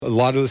A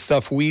lot of the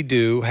stuff we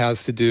do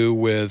has to do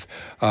with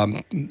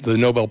the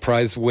Nobel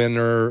Prize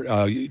winner,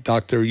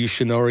 Dr.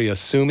 Yoshinori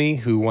Asumi,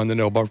 who won the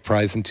Nobel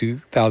Prize in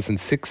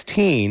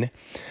 2016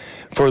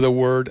 for the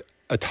word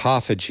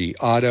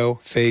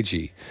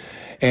autophagy.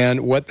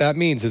 And what that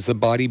means is the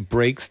body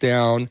breaks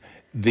down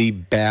the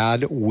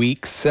bad,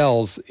 weak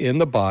cells in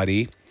the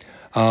body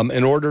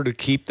in order to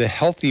keep the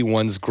healthy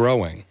ones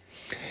growing.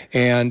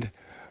 And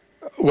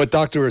what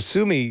Dr.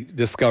 Asumi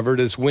discovered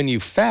is when you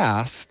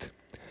fast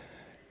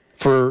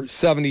for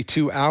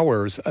 72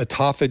 hours,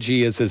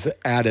 autophagy is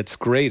at its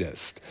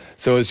greatest.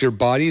 So as your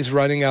body's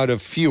running out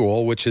of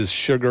fuel, which is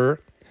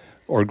sugar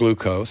or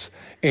glucose,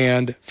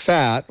 and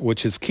fat,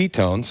 which is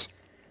ketones,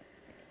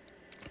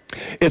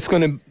 it's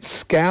going to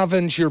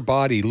scavenge your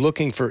body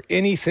looking for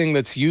anything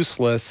that's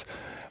useless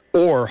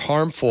or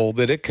harmful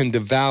that it can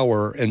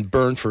devour and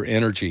burn for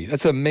energy.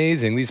 That's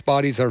amazing. These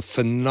bodies are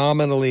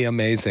phenomenally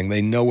amazing. They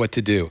know what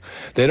to do.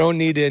 They don't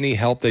need any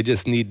help. They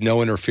just need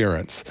no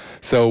interference.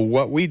 So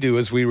what we do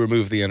is we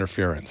remove the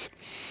interference.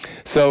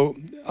 So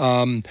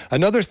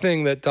another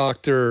thing that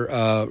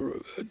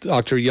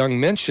Dr. Young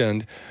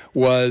mentioned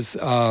was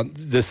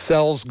the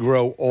cells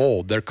grow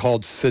old. They're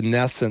called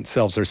senescent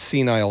cells or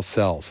senile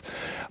cells.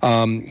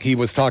 He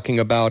was talking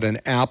about an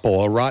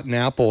apple. A rotten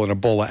apple in a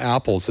bowl of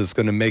apples is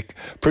going to make,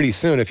 pretty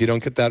soon, if you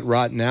don't get that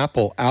rotten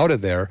apple out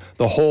of there,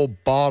 the whole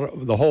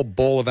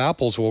bowl of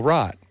apples will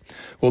rot.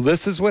 Well,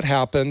 this is what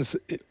happens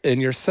in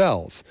your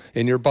cells,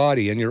 in your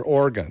body, in your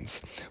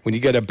organs. When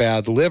you get a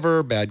bad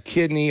liver, bad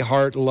kidney,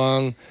 heart,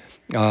 lung,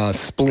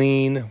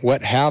 spleen,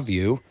 what have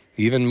you,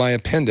 even my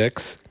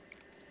appendix,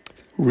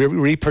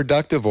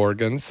 reproductive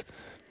organs,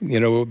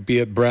 be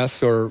it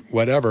breasts or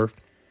whatever.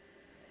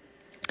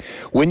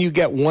 When you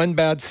get one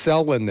bad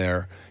cell in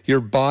there,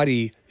 your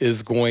body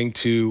is going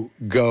to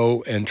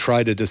go and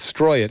try to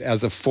destroy it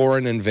as a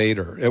foreign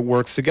invader. It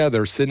works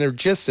together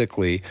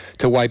synergistically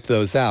to wipe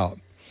those out.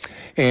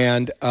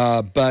 And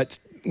but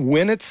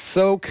when it's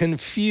so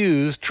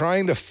confused,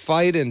 trying to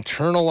fight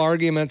internal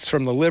arguments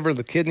from the liver,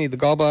 the kidney, the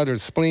gallbladder, the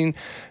spleen,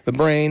 the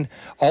brain,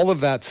 all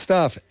of that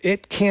stuff,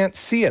 it can't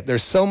see it.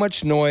 There's so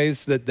much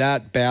noise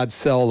that bad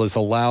cell is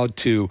allowed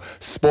to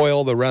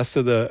spoil the rest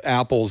of the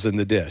apples in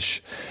the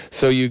dish.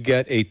 So you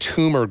get a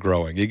tumor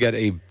growing. You get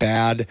a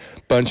bad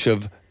bunch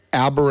of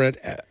aberrant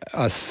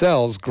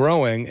cells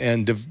growing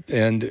and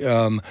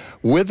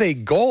with a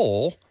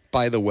goal,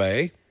 by the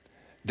way.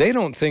 They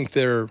don't think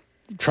they're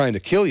trying to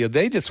kill you.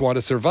 They just want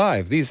to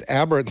survive. These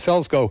aberrant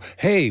cells go,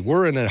 hey,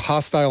 we're in a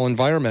hostile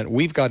environment.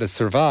 We've got to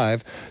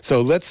survive. So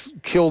let's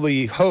kill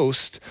the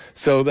host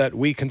so that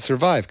we can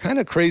survive. Kind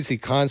of crazy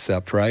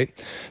concept,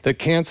 right? That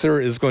cancer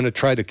is going to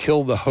try to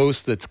kill the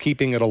host that's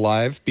keeping it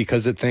alive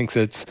because it thinks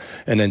it's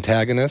an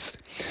antagonist.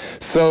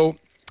 So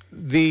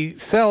the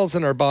cells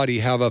in our body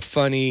have a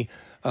funny,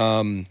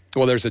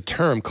 there's a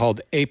term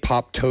called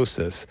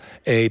apoptosis,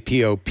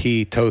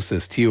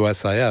 A-P-O-P-tosis,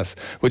 T-O-S-I-S,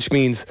 which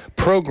means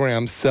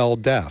programmed cell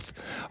death.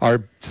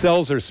 Our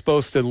cells are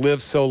supposed to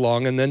live so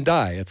long and then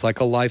die. It's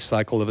like a life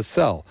cycle of a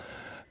cell.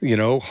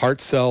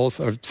 Heart cells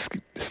or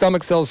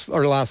stomach cells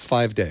last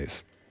 5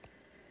 days.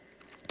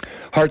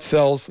 Heart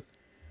cells,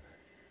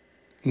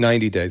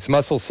 90 days.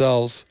 Muscle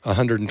cells,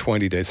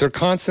 120 days. They're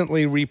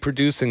constantly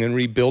reproducing and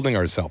rebuilding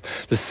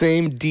ourselves. The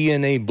same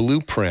DNA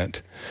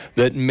blueprint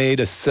that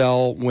made a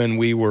cell when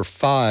we were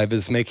 5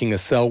 is making a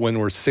cell when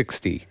we're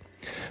 60.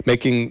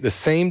 Making the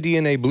same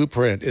DNA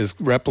blueprint is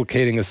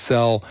replicating a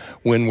cell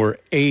when we're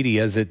 80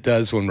 as it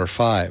does when we're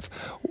 5.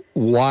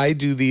 Why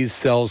do these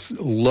cells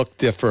look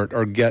different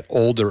or get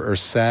older or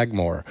sag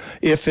more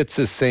if it's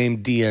the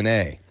same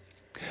DNA?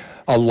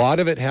 A lot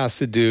of it has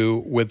to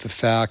do with the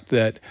fact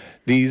that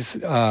this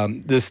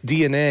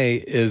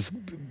DNA is,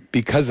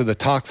 because of the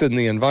toxin in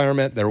the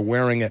environment, they're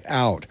wearing it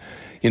out.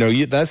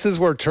 This is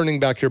where turning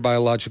back your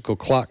biological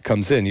clock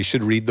comes in. You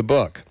should read the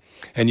book,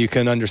 and you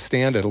can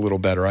understand it a little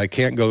better. I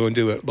can't go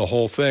into the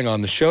whole thing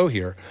on the show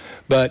here,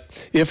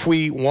 but if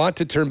we want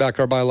to turn back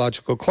our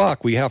biological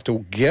clock, we have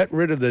to get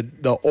rid of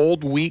the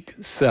old weak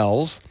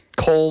cells,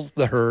 cull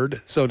the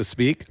herd, so to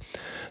speak.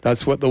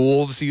 That's what the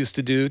wolves used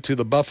to do to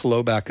the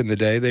buffalo back in the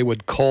day. They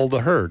would cull the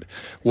herd.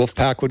 Wolf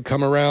pack would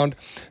come around.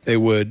 They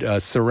would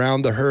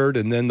surround the herd,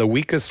 and then the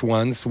weakest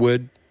ones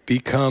would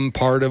become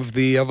part of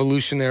the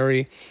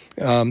evolutionary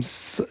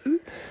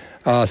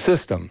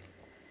system.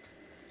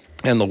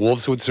 And the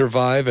wolves would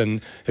survive,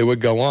 and it would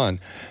go on.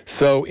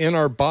 So in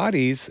our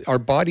bodies, our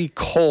body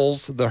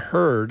culls the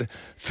herd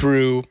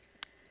through,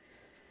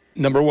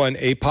 number one,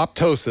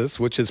 apoptosis,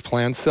 which is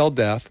planned cell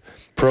death,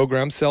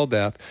 programmed cell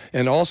death,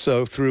 and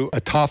also through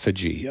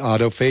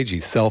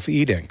autophagy,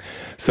 self-eating.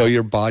 So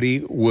your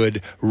body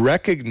would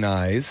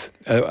recognize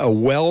a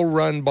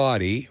well-run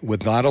body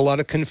with not a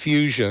lot of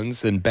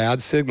confusions and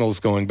bad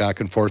signals going back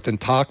and forth and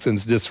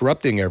toxins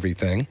disrupting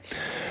everything.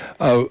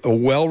 A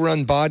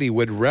well-run body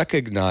would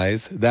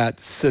recognize that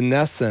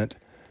senescent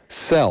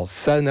cell.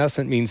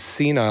 Senescent means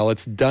senile.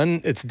 It's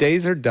done. Its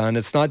days are done.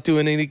 It's not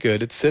doing any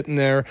good. It's sitting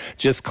there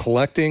just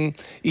collecting,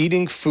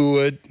 eating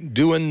food,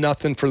 doing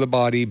nothing for the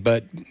body,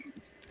 but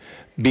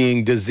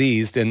being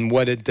diseased. And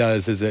what it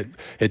does is it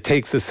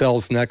takes the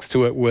cells next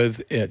to it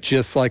with it,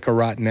 just like a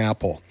rotten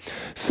apple.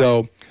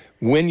 So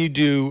when you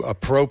do a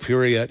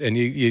properiod, and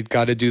you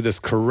got to do this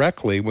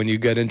correctly, when you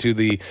get into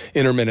the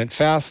intermittent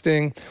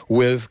fasting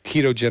with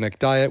ketogenic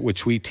diet,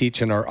 which we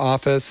teach in our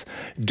office,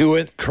 do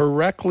it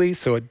correctly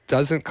so it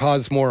doesn't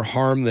cause more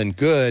harm than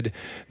good,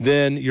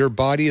 then your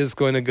body is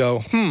going to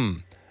go,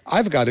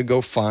 I've got to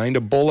go find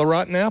a bowl of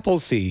rotten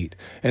apples to eat.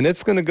 And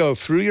it's going to go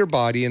through your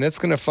body, and it's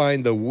going to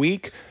find the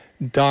weak,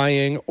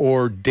 dying,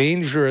 or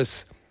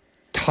dangerous,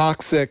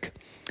 toxic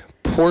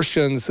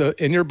portions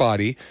in your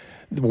body,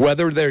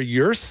 whether they're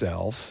your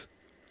cells.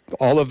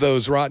 All of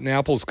those rotten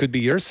apples could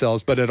be your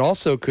cells, but it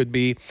also could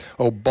be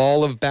a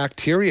ball of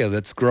bacteria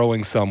that's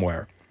growing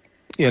somewhere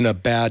in a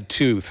bad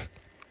tooth,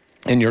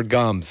 in your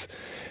gums,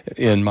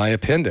 in my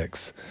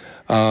appendix,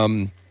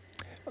 under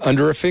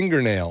a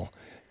fingernail,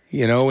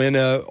 in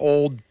an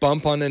old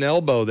bump on an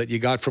elbow that you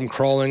got from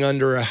crawling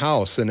under a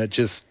house, and it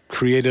just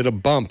created a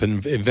bump,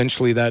 and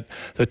eventually the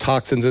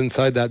toxins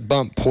inside that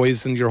bump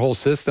poisoned your whole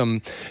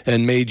system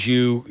and gave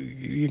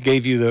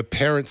you the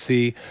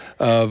parency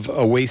of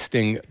a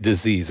wasting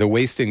disease, a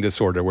wasting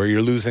disorder, where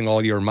you're losing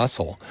all your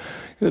muscle.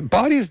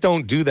 Bodies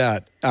don't do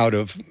that out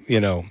of,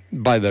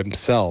 by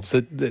themselves.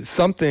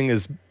 Something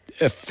is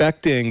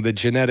affecting the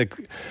genetic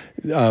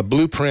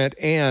blueprint,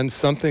 and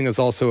something is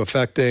also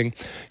affecting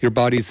your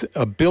body's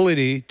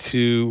ability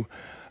to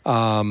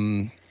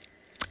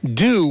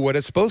do what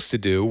it's supposed to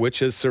do,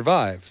 which is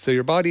survive. So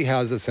your body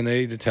has this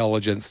innate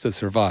intelligence to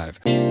survive.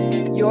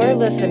 You're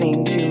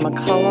listening to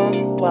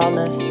McCollum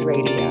Wellness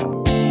Radio.